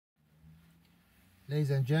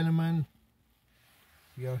Ladies and gentlemen,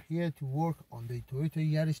 we are here to work on the Toyota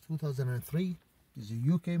Yaris 2003. This is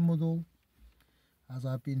a UK model. As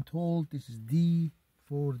I've been told, this is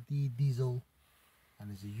D4D diesel and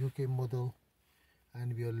it's a UK model.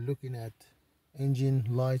 And we are looking at engine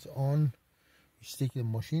lights on. We stick the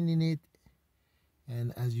machine in it,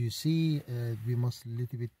 and as you see, we must a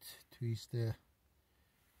little bit twist the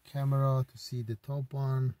camera to see the top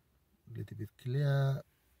one, a little bit clear,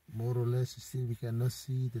 more or less. Still we cannot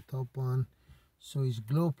see the top one. So it's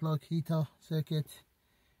glow plug heater circuit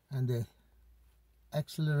and the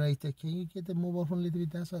accelerator. Can you get the mobile phone a little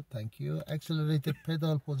bit? That's it. Thank you. Accelerator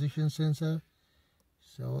pedal position sensor.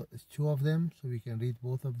 So it's two of them, so we can read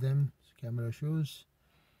both of them. So camera shows.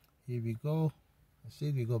 Here we go. That's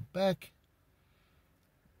it. We go back.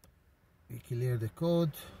 We clear the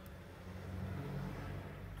code.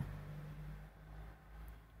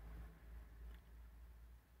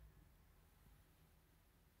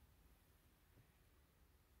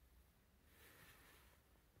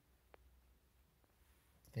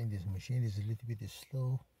 I think this machine is a little bit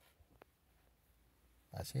slow.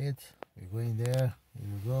 That's it. We go in there. Here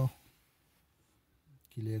we go.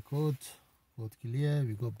 Clear code. Code clear.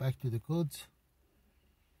 We go back to the codes.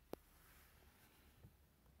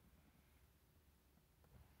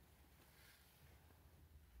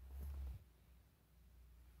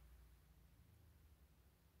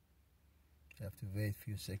 You have to wait a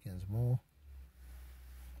few seconds more.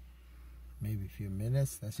 Maybe a few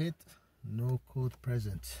minutes. That's it. No code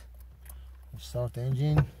present. We'll start the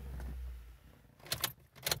engine.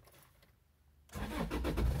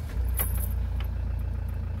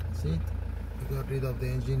 That's it. We got rid of the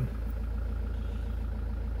engine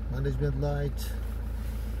management light,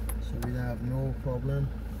 so we have no problem.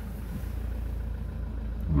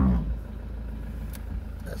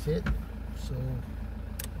 That's it. So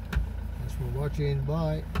thanks for watching.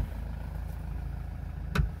 Bye.